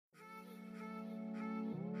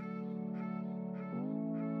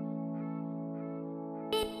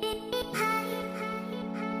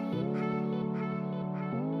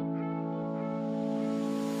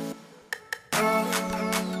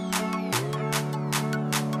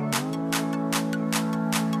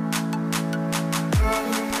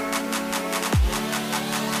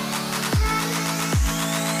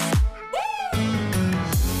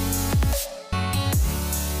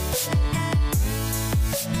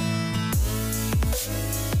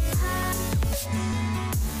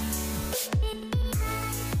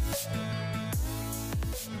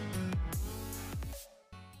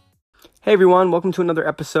Hey everyone, welcome to another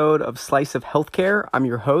episode of Slice of Healthcare. I'm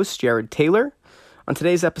your host, Jared Taylor. On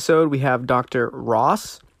today's episode, we have Dr.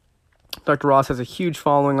 Ross. Dr. Ross has a huge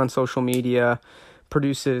following on social media,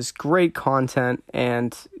 produces great content,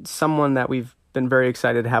 and someone that we've been very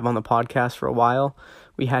excited to have on the podcast for a while.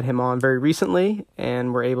 We had him on very recently,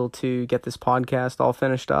 and we're able to get this podcast all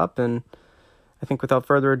finished up, and I think without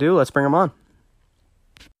further ado, let's bring him on.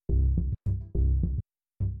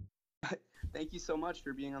 Thank you so much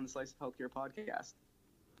for being on the Slice of Healthcare podcast.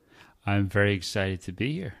 I'm very excited to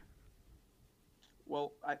be here.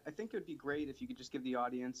 Well, I think it would be great if you could just give the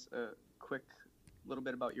audience a quick little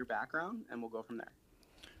bit about your background, and we'll go from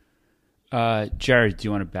there. Jared, do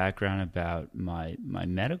you want a background about my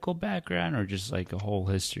medical background, or just like a whole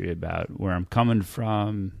history about where I'm coming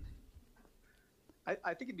from? I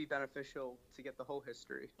think it'd be beneficial to get the whole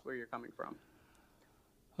history, where you're coming from.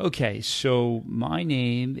 Okay, so my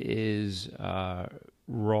name is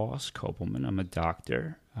Ross Kopelman. I'm a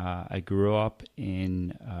doctor. I grew up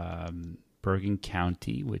in Bergen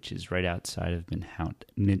County, which is right outside of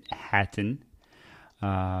Manhattan.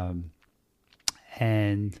 And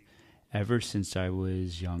ever since I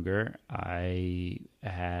was younger, I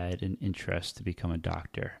had an interest to become a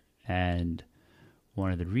doctor. And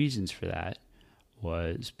one of the reasons for that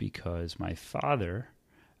was because my father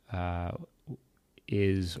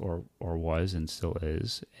is or was and still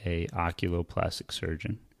is a oculoplastic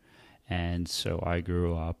surgeon. And so I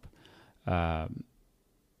grew up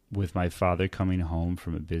with my father coming home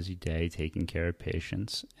from a busy day taking care of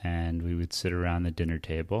patients, and we would sit around the dinner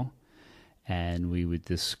table and we would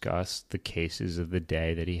discuss the cases of the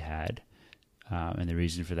day that he had. And the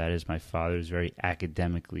reason for that is my father is very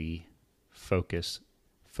academically focused,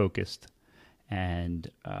 and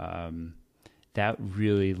that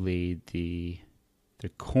really laid the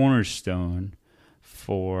cornerstone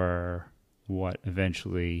for what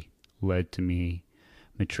eventually led to me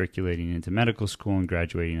matriculating into medical school and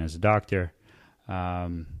graduating as a doctor.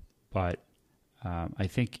 But I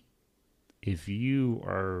think if you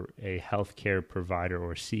are a healthcare provider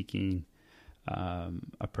or seeking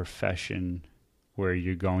a profession where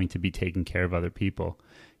you're going to be taking care of other people,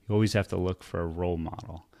 you always have to look for a role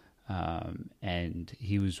model. And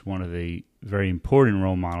he was one of the very important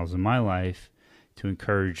role models in my life to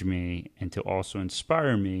encourage me and to also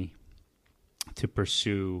inspire me to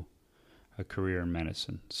pursue a career in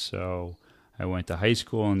medicine. So I went to high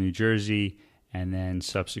school in New Jersey, and then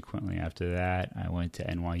subsequently after that, I went to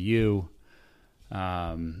NYU,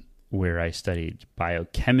 where I studied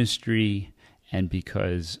biochemistry. And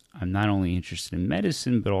because I'm not only interested in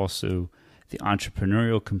medicine, but also the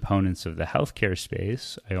entrepreneurial components of the healthcare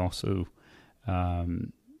space, I also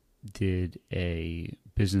did a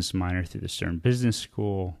business minor through the Stern Business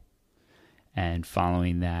School. And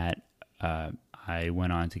following that, I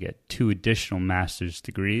went on to get 2 additional master's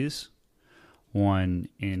degrees, one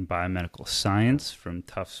in biomedical science from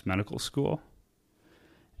Tufts Medical School,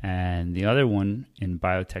 and the other one in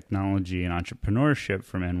biotechnology and entrepreneurship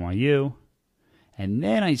from NYU. And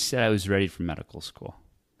then I said I was ready for medical school.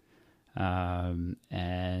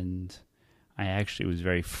 And I actually was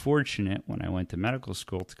very fortunate when I went to medical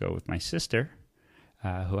school to go with my sister,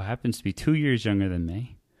 who happens to be 2 years younger than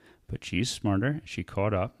me, but she's smarter. She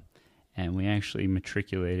caught up, and we actually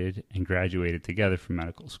matriculated and graduated together from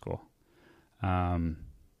medical school.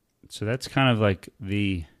 So that's kind of like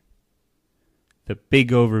the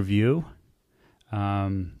big overview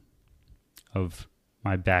of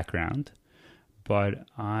my background. But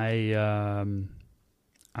I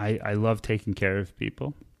love taking care of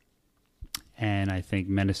people, and I think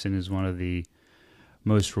medicine is one of the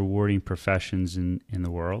most rewarding professions in the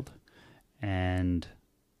world. And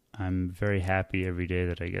I'm very happy every day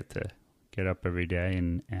that I get to get up every day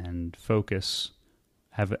and focus,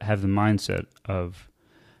 have the mindset of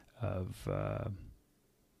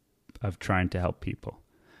trying to help people.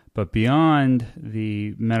 But beyond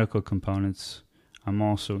the medical components, I'm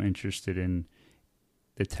also interested in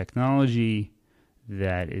the technology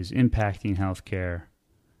that is impacting healthcare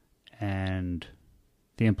and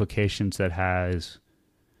the implications that has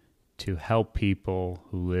to help people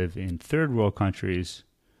who live in third world countries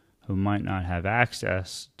who might not have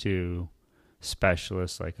access to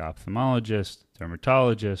specialists like ophthalmologists,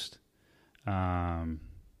 dermatologists,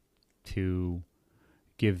 to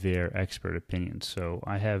give their expert opinions. So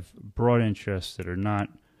I have broad interests that are not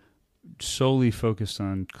solely focused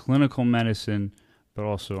on clinical medicine, but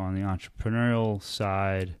also on the entrepreneurial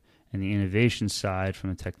side and the innovation side from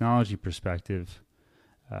a technology perspective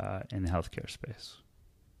in the healthcare space.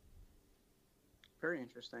 Very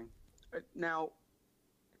interesting. Now,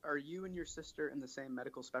 are you and your sister in the same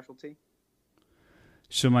medical specialty?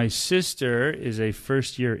 So my sister is a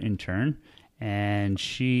first-year intern, and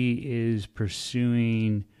she is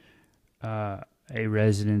pursuing a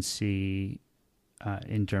residency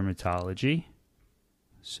in dermatology.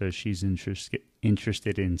 So she's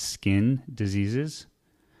interested in skin diseases.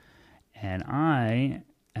 And I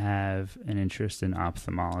have an interest in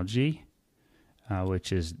ophthalmology,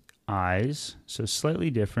 which is eyes. So slightly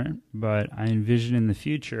different, but I envision in the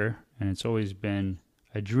future, and it's always been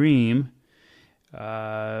a dream,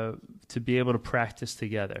 to be able to practice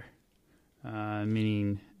together.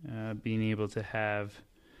 Meaning being able to have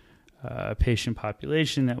a patient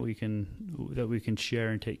population that we can share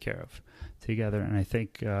and take care of together. And I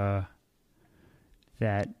think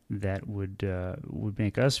that would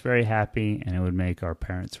make us very happy, and it would make our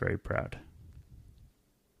parents very proud.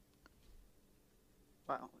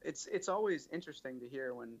 Wow, it's always interesting to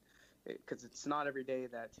hear because it's not every day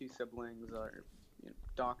that two siblings are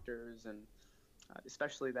doctors, and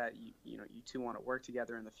especially that you two want to work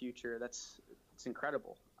together in the future. It's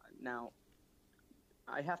incredible. Now,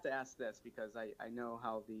 I have to ask this because I know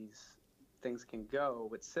how these things can go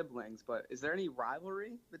with siblings, but is there any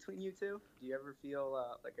rivalry between you two? Do you ever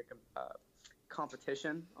feel like a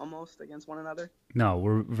competition almost against one another? No,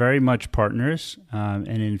 we're very much partners, and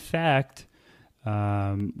in fact,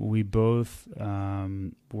 we both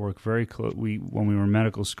work very close. When we were in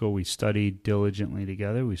medical school, we studied diligently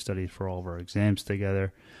together. We studied for all of our exams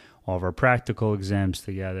together, all of our practical exams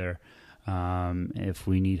together. If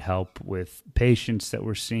we need help with patients that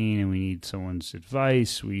we're seeing and we need someone's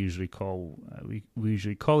advice, we usually call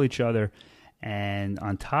each other. And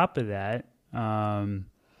on top of that,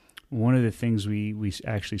 one of the things we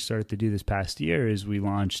actually started to do this past year is we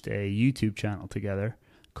launched a YouTube channel together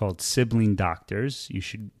called Sibling Doctors. You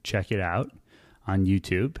should check it out on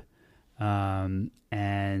YouTube.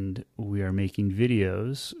 And we are making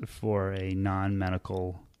videos for a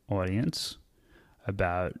non-medical audience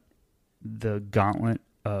about the gauntlet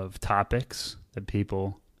of topics that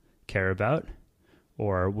people care about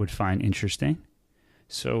or would find interesting.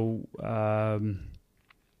 So,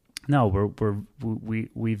 no,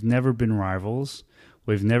 we've never been rivals.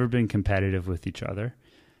 We've never been competitive with each other.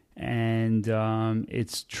 And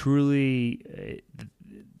it's truly,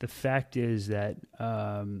 the fact is that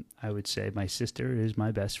I would say my sister is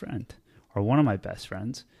my best friend, or one of my best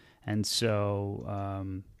friends. And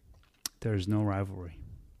so there's no rivalry.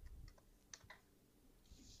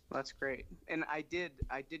 That's great. And I did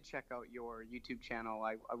check out your YouTube channel.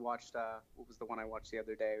 I watched what was the one I watched the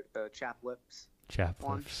other day? The Chap Lips.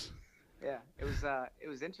 Yeah, it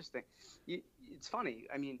was interesting. It's funny.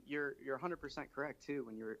 I mean, you're 100% correct too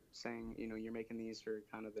when you're saying, you're making these for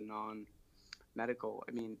kind of the non-medical.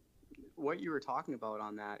 I mean, what you were talking about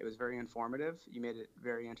on that, it was very informative. You made it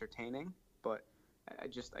very entertaining, but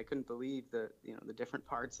I couldn't believe the different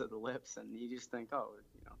parts of the lips, and you just think, oh,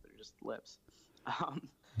 they're just lips.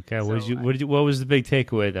 Okay, so what was the big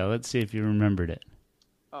takeaway though? Let's see if you remembered it.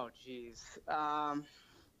 Oh, geez.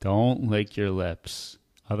 Don't lick your lips,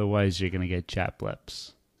 otherwise you're gonna get chapped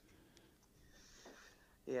lips.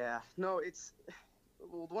 Yeah, no,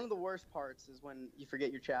 one of the worst parts is when you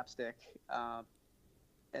forget your chapstick,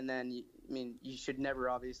 and then you should never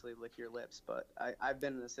obviously lick your lips. But I've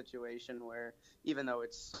been in a situation where even though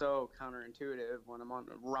it's so counterintuitive, when I'm on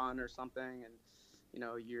a run or something, and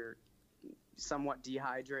you're somewhat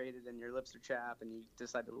dehydrated and your lips are chapped and you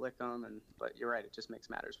decide to lick them, but you're right, it just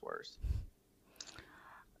makes matters worse.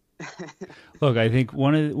 Look, I think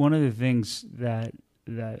one of the things that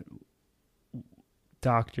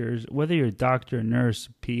doctors, whether you're a doctor, nurse,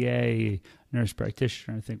 PA, nurse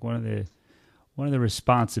practitioner, I think one of the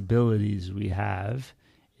responsibilities we have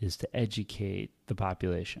is to educate the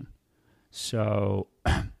population. So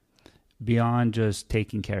beyond just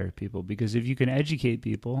taking care of people, because if you can educate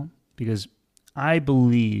people, because I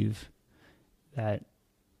believe that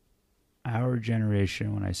our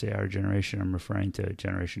generation, when I say our generation, I'm referring to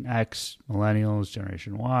Generation X, Millennials,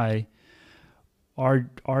 Generation Y,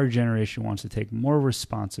 our generation wants to take more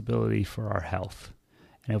responsibility for our health.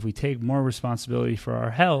 And if we take more responsibility for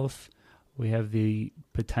our health, we have the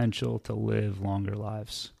potential to live longer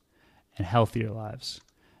lives and healthier lives.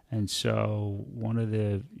 And so one of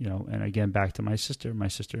the, and again, back to my sister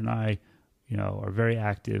and I, are very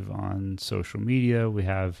active on social media.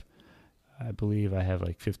 I believe I have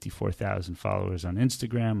like 54,000 followers on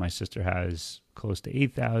Instagram. My sister has close to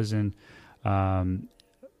 8,000.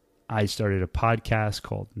 I started a podcast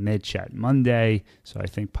called MedChat Monday. So I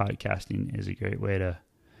think podcasting is a great way to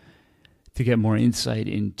get more insight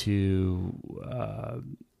into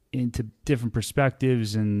into different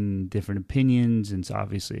perspectives and different opinions. And it's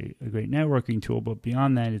obviously a great networking tool, but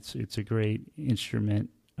beyond that, it's a great instrument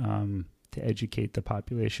to educate the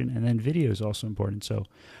population. And then video is also important. So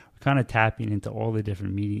we're kind of tapping into all the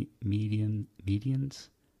different mediums,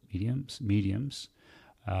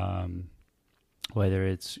 whether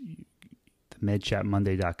it's the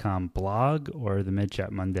MedChatMonday.com blog or the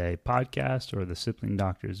MedChat Monday podcast or the Sibling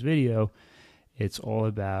Doctors video. It's all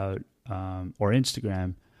about, or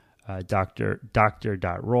Instagram,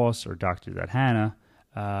 Dr.Ross or Dr.Hannah.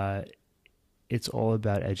 It's all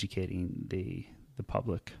about educating the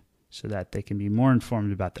public so that they can be more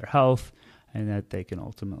informed about their health and that they can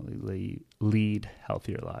ultimately lead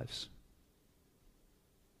healthier lives.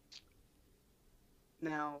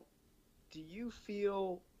 Now, do you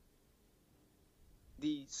feel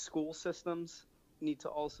the school systems need to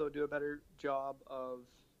also do a better job of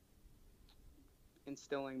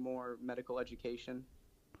instilling more medical education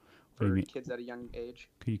for kids at a young age?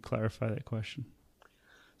 Could you clarify that question?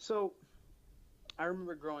 So, I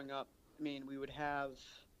remember growing up, we would have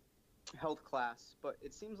health class, but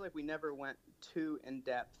it seems like we never went too in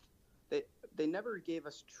depth. They never gave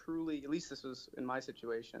us truly, at least this was in my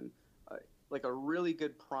situation, like a really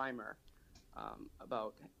good primer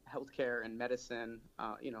about healthcare and medicine,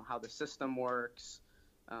 how the system works,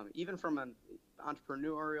 even from an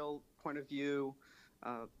entrepreneurial point of view,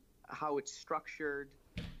 how it's structured.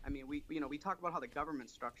 We talk about how the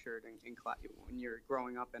government's structured in when you're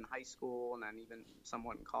growing up in high school and then even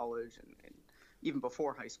somewhat in college and even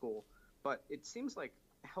before high school. But it seems like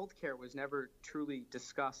healthcare was never truly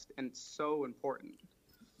discussed, and it's so important.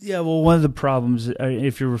 Yeah, well, one of the problems,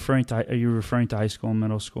 if you're referring to, are you referring to high school and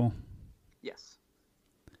middle school? Yes.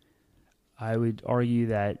 I would argue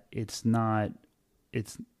that it's not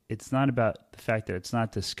about the fact that it's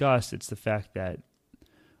not discussed. It's the fact that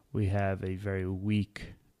we have a very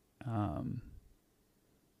weak,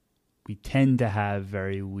 we tend to have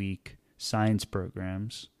very weak science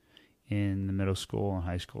programs in the middle school and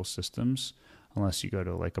high school systems, unless you go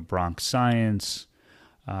to like a Bronx Science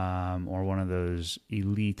or one of those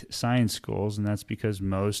elite science schools, and that's because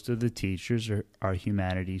most of the teachers are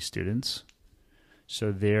humanities students,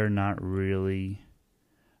 so they're not really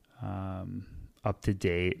up to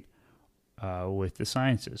date with the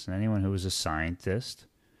sciences. And anyone who was a scientist,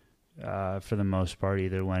 for the most part,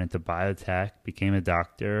 either went into biotech, became a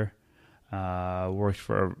doctor, worked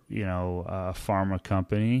for a pharma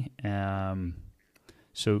company.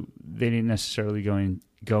 So they didn't necessarily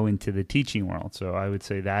go into the teaching world. So I would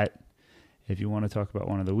say that if you want to talk about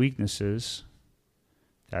one of the weaknesses,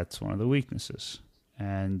 that's one of the weaknesses.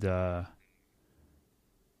 And the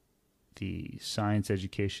science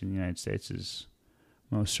education in the United States is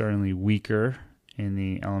most certainly weaker in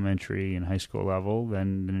the elementary and high school level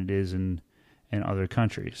than it is in other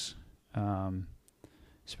countries,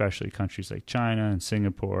 especially countries like China and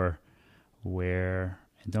Singapore, where,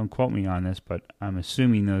 and don't quote me on this, but I'm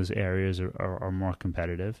assuming those areas are more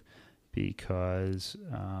competitive because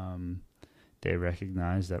they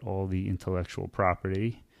recognize that all the intellectual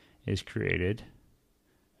property is created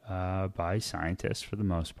by scientists for the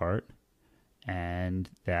most part, and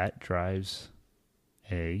that drives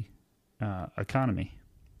a economy.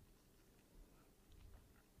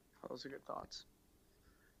 Those are good thoughts.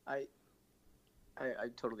 I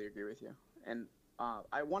totally agree with you, and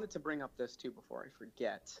I wanted to bring up this too before I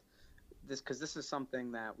forget this, because this is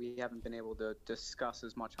something that we haven't been able to discuss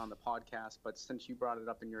as much on the podcast, but since you brought it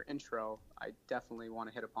up in your intro, I definitely want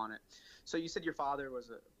to hit upon it. So you said your father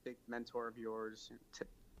was a big mentor of yours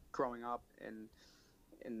growing up, and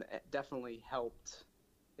it definitely helped,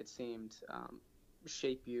 it seemed,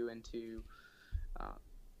 shape you into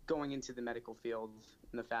going into the medical field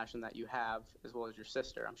in the fashion that you have, as well as your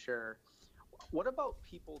sister, I'm sure. What about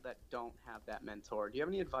people that don't have that mentor? Do you have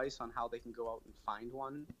any advice on how they can go out and find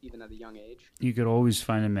one, even at a young age? You could always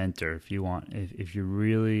find a mentor if you want, if you're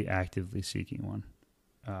really actively seeking one.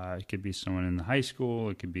 It could be someone in the high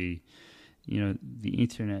school. It could be, the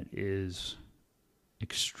internet is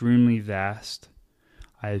extremely vast.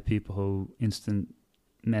 I have people who Instagram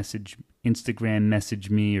message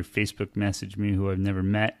me or Facebook message me who I've never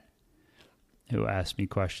met, who ask me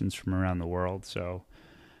questions from around the world. So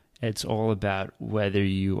it's all about whether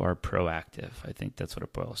you are proactive. I think that's what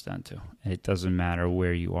it boils down to. It doesn't matter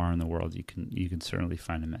where you are in the world. You can certainly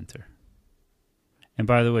find a mentor. And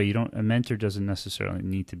by the way, a mentor doesn't necessarily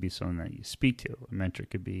need to be someone that you speak to. A mentor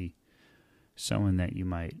could be someone that you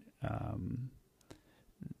might.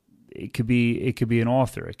 It could be an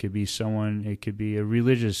author. It could be someone. It could be a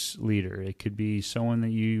religious leader. It could be someone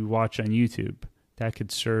that you watch on YouTube. That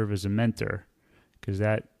could serve as a mentor, because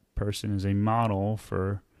that person is a model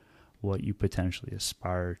for what you potentially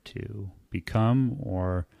aspire to become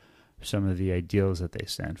or some of the ideals that they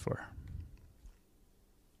stand for.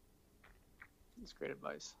 That's great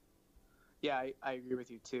advice. Yeah, I agree with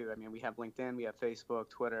you too. I mean, we have LinkedIn, we have Facebook,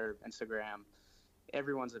 Twitter, Instagram.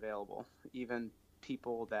 Everyone's available, even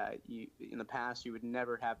people that you in the past you would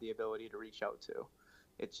never have the ability to reach out to.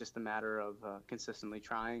 It's just a matter of consistently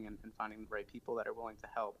trying and finding the right people that are willing to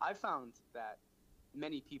help. I found that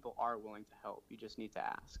many people are willing to help. You just need to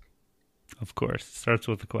ask. Of course, it starts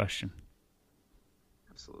with a question.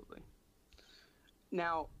 Absolutely.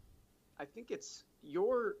 Now, I think it's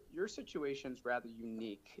your situation's rather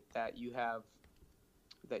unique that you have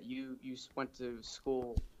that you went to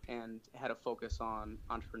school and had a focus on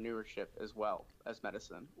entrepreneurship as well as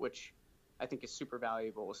medicine, which I think is super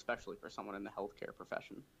valuable, especially for someone in the healthcare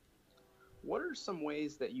profession. What are some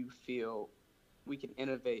ways that you feel we can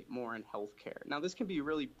innovate more in healthcare? Now, this can be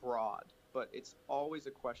really broad, but it's always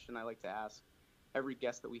a question I like to ask every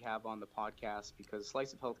guest that we have on the podcast, because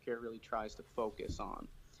Slice of Healthcare really tries to focus on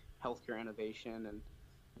healthcare innovation and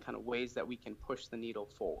kind of ways that we can push the needle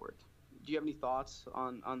forward. Do you have any thoughts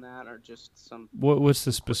on that, or just some? What's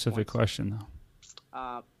the specific question,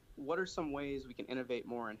 though? What are some ways we can innovate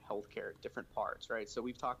more in healthcare, different parts, right? So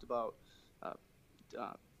we've talked about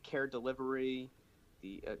care delivery,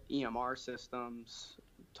 the EMR systems,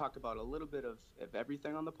 talked about a little bit of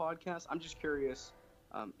everything on the podcast. I'm just curious,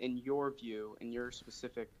 in your view, in your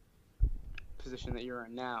specific position that you're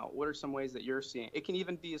in now, what are some ways that you're seeing? It can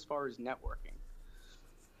even be as far as networking.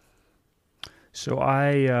 So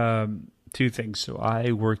two things. So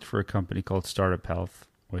I worked for a company called Startup Health,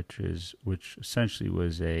 which essentially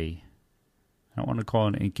was I don't want to call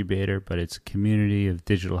it an incubator, but it's a community of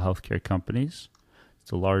digital healthcare companies.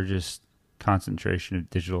 It's the largest concentration of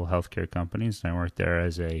digital healthcare companies. And I worked there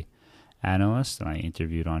as a analyst, and I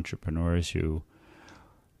interviewed entrepreneurs who,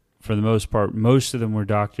 for the most part, most of them were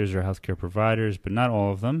doctors or healthcare providers, but not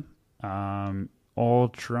all of them. All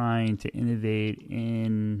trying to innovate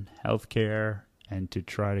in healthcare and to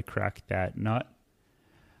try to crack that nut.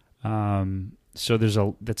 So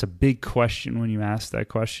that's a big question when you ask that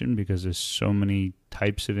question, because there's so many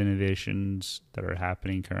types of innovations that are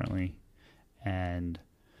happening currently, and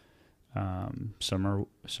some are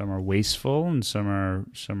wasteful and some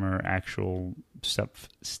are actual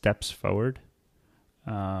steps forward.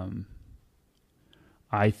 I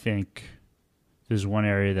think there's one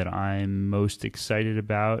area that I'm most excited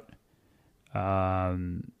about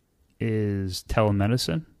is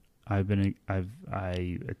telemedicine. I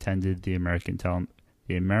attended the American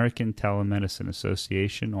Telemedicine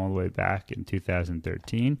Association all the way back in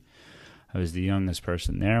 2013. I was the youngest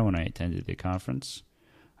person there when I attended the conference.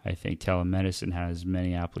 I think telemedicine has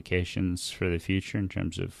many applications for the future in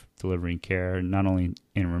terms of delivering care, not only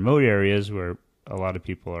in remote areas where a lot of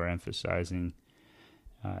people are emphasizing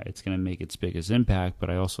it's going to make its biggest impact,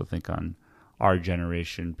 but I also think on our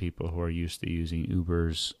generation, people who are used to using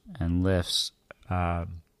Ubers and Lyfts,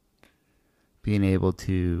 being able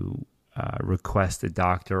to request a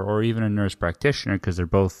doctor or even a nurse practitioner, because they're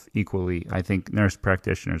both equally, I think nurse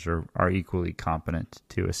practitioners are equally competent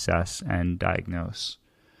to assess and diagnose.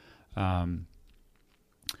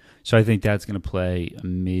 So I think that's going to play a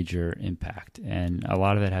major impact, and a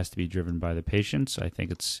lot of that has to be driven by the patients. I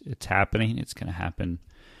think it's happening. It's going to happen.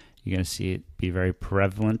 You're going to see it be very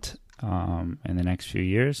prevalent in the next few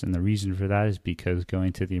years, and the reason for that is because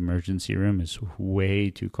going to the emergency room is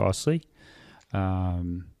way too costly,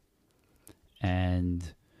 and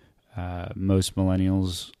most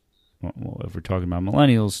millennials, well, if we're talking about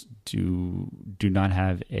millennials, do not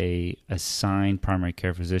have a assigned primary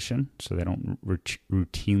care physician, so they don't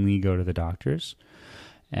routinely go to the doctors,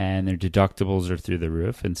 and their deductibles are through the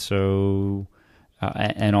roof, and so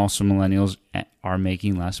and also millennials are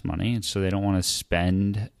making less money, and so they don't want to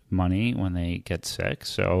spend money when they get sick,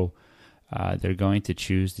 so they're going to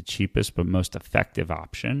choose the cheapest but most effective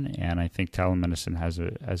option, and I think telemedicine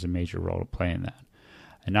has a major role to play in that.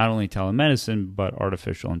 And not only telemedicine, but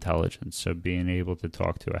artificial intelligence. So being able to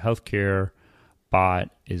talk to a healthcare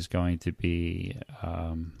bot is going to be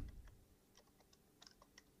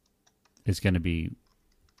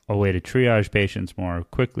a way to triage patients more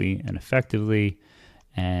quickly and effectively.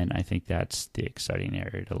 And I think that's the exciting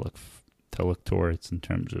area to look towards in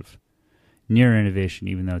terms of near innovation,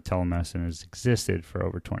 even though telemedicine has existed for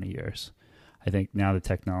over 20 years. I think now the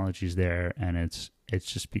technology is there, and it's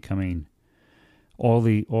just becoming all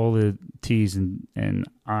the T's and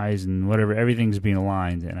I's and whatever, everything's being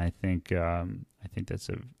aligned, and I think that's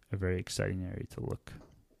a very exciting area to look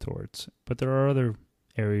towards. But there are other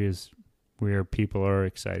areas where people are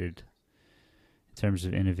excited in terms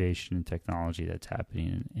of innovation and technology that's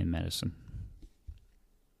happening in medicine.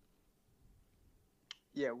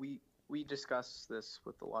 Yeah, we discuss this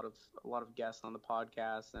with a lot of guests on the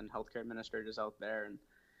podcast and healthcare administrators out there, and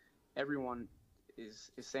everyone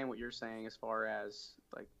is saying what you're saying as far as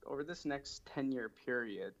like over this next 10-year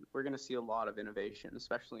period, we're going to see a lot of innovation,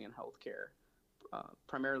 especially in healthcare,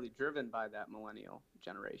 primarily driven by that millennial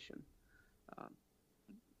generation.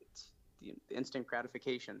 It's the instant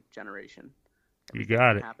gratification generation. You Everything got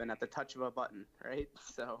can it. happen at the touch of a button, right?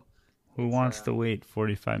 So Who wants to wait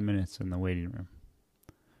 45 minutes in the waiting room?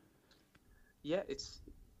 Yeah, it's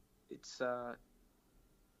not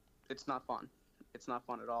fun. It's not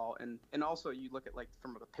fun at all. And also you look at like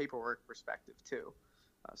from a paperwork perspective too.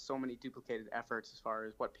 So many duplicated efforts as far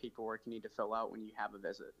as what paperwork you need to fill out when you have a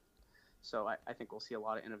visit. So I think we'll see a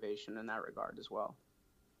lot of innovation in that regard as well.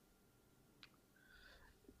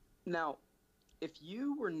 Now, if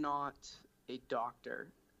you were not a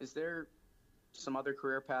doctor, is there some other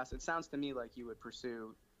career paths? It sounds to me like you would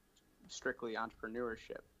pursue strictly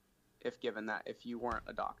entrepreneurship if you weren't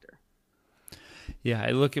a doctor. Yeah,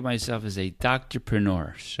 I look at myself as a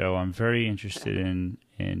doctorpreneur, so I'm very interested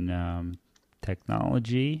in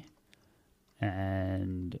technology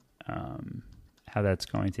and how that's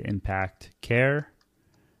going to impact care.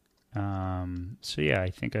 So yeah, I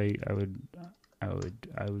think I would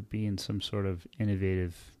be in some sort of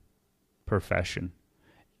innovative profession.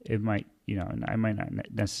 It might, and I might not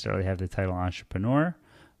necessarily have the title entrepreneur,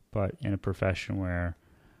 but in a profession where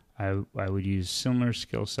I would use similar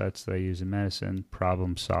skill sets that I use in medicine: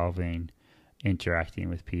 problem solving, interacting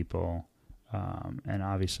with people, and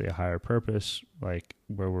obviously a higher purpose, like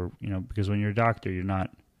where we're, because when you're a doctor,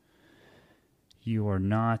 you are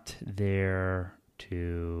not there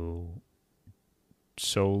to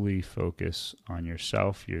solely focus on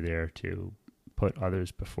yourself. You're there to put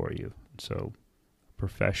others before you. So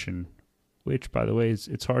profession, which by the way,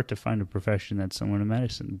 it's hard to find a profession that's similar to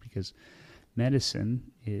medicine, because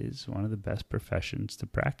medicine is one of the best professions to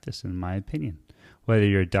practice, in my opinion. Whether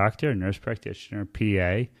you're a doctor, a nurse practitioner, a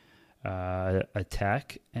PA, a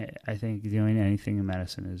tech, I think doing anything in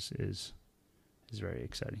medicine is very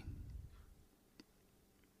exciting.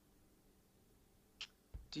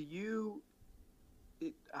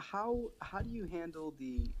 How do you handle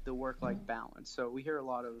the work-life balance? So we hear a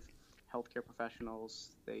lot of healthcare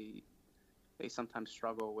professionals, they sometimes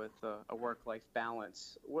struggle with a work-life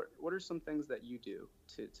balance. What are some things that you do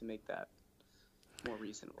to make that more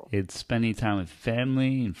reasonable? It's spending time with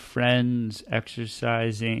family and friends,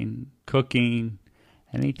 exercising, cooking,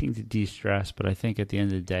 anything to de-stress. But I think at the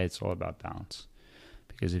end of the day, it's all about balance.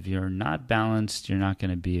 Because if you're not balanced, you're not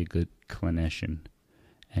going to be a good clinician,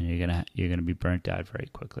 and you're gonna be burnt out very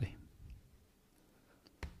quickly.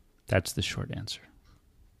 That's the short answer.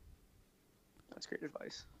 That's great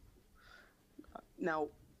advice. Now,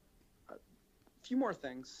 a few more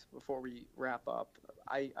things before we wrap up.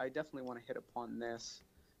 I definitely want to hit upon this.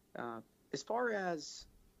 As far as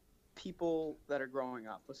people that are growing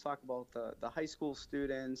up, let's talk about the high school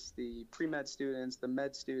students, the pre-med students, the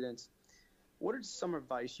med students. What is some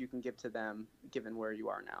advice you can give to them given where you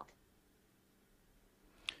are now?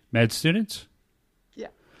 Med students? Yeah.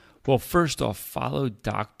 Well, first off, follow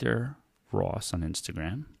Dr. Ross on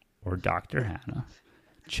Instagram or Dr. Hannah.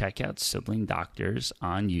 Check out Sibling Doctors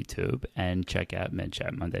on YouTube and check out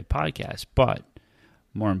MedChat Monday podcast. But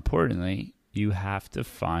more importantly, you have to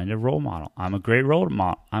find a role model. I'm a great role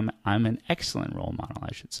model. I'm an excellent role model,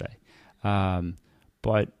 I should say.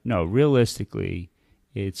 But no, realistically,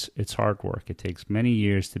 it's hard work. It takes many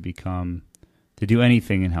years to do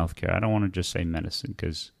anything in healthcare. I don't want to just say medicine,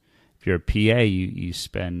 because if you're a PA, you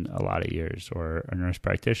spend a lot of years, or a nurse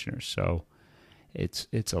practitioner. So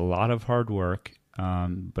it's a lot of hard work.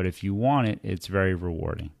 But if you want it, it's very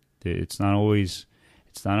rewarding. It's not always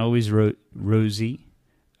rosy,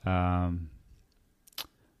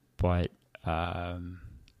 but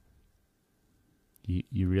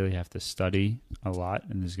you really have to study a lot,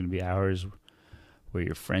 and there's going to be hours where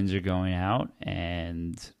your friends are going out,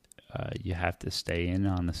 and you have to stay in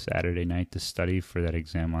on the Saturday night to study for that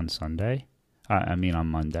exam on on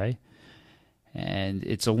Monday. And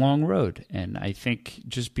it's a long road. And I think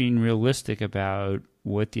just being realistic about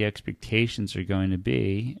what the expectations are going to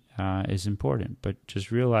be is important. But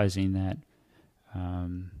just realizing that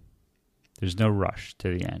there's no rush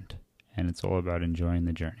to the end. And it's all about enjoying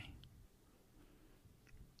the journey.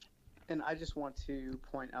 And I just want to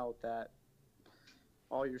point out that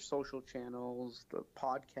all your social channels, the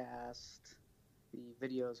podcast, the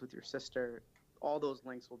videos with your sister, all those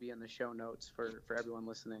links will be in the show notes for everyone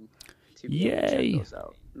listening to Yay. check those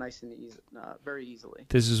out nice and easy, very easily.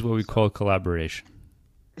 This is what we call collaboration.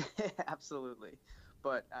 Absolutely.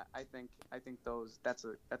 But I think that's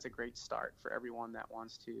a great start for everyone that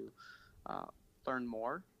wants to learn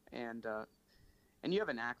more, and you have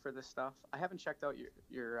a knack for this stuff. I haven't checked out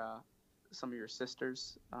your some of your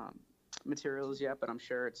sister's materials yet, but I'm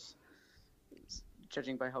sure it's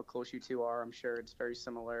judging by how close you two are, I'm sure it's very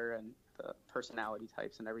similar, and the personality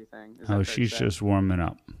types and everything. She's just warming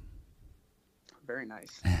up. Very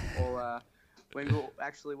nice. Well, maybe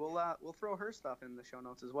we'll throw her stuff in the show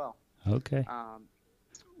notes as well. Okay.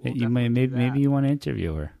 Maybe you want to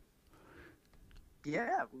interview her.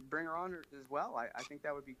 Yeah, bring her on as well. I think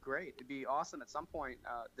that would be great. It'd be awesome at some point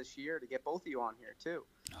this year to get both of you on here too.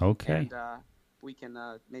 Okay. And we can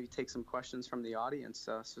maybe take some questions from the audience,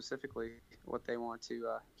 specifically what they want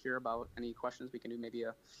to hear about. Any questions, we can do maybe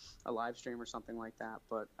a live stream or something like that.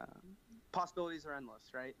 But possibilities are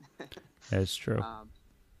endless, right? That's true.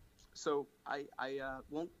 So I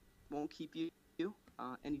won't keep you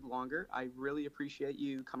any longer. I really appreciate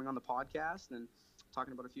you coming on the podcast and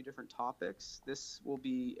talking about a few different topics. This will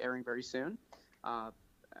be airing very soon. I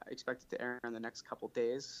expect it to air in the next couple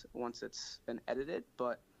days once it's been edited.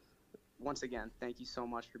 But once again, thank you so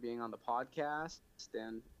much for being on the podcast,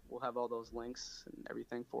 and we'll have all those links and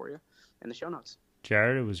everything for you in the show notes.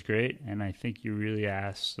 Jared, it was great, and I think you really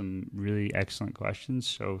asked some really excellent questions,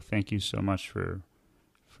 so thank you so much for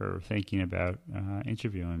thinking about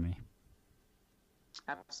interviewing me.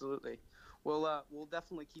 Absolutely. We'll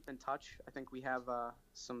definitely keep in touch. I think we have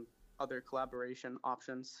some other collaboration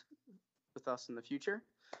options with us in the future,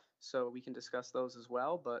 so we can discuss those as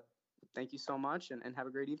well. But thank you so much, and have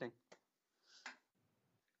a great evening.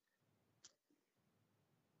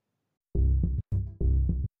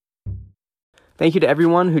 Thank you to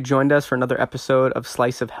everyone who joined us for another episode of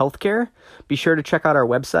Slice of Healthcare. Be sure to check out our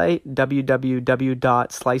website,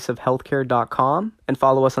 www.sliceofhealthcare.com, and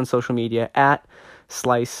follow us on social media at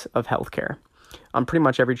Slice of Healthcare. On pretty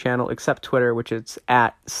much every channel except Twitter, which is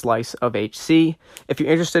at Slice of HC. If you're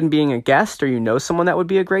interested in being a guest, or you know someone that would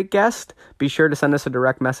be a great guest, be sure to send us a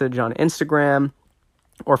direct message on Instagram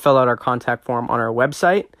or fill out our contact form on our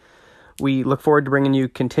website. We look forward to bringing you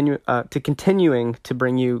continuing to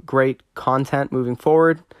bring you great content moving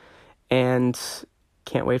forward, and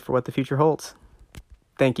can't wait for what the future holds.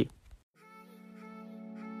 Thank you.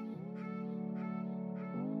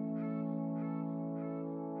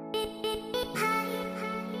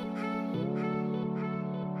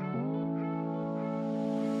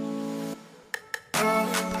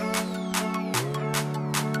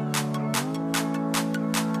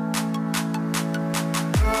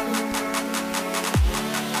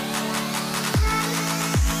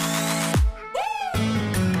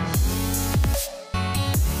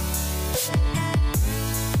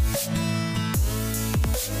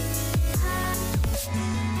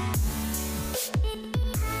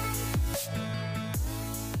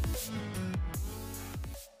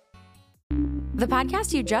 The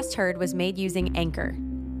podcast you just heard was made using Anchor.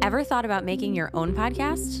 Ever thought about making your own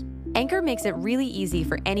podcast? Anchor makes it really easy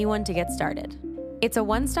for anyone to get started. It's a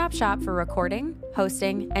one-stop shop for recording,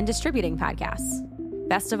 hosting, and distributing podcasts.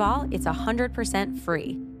 Best of all, it's 100%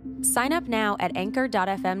 free. Sign up now at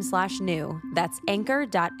anchor.fm/new. That's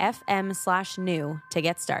anchor.fm/new to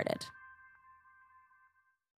get started.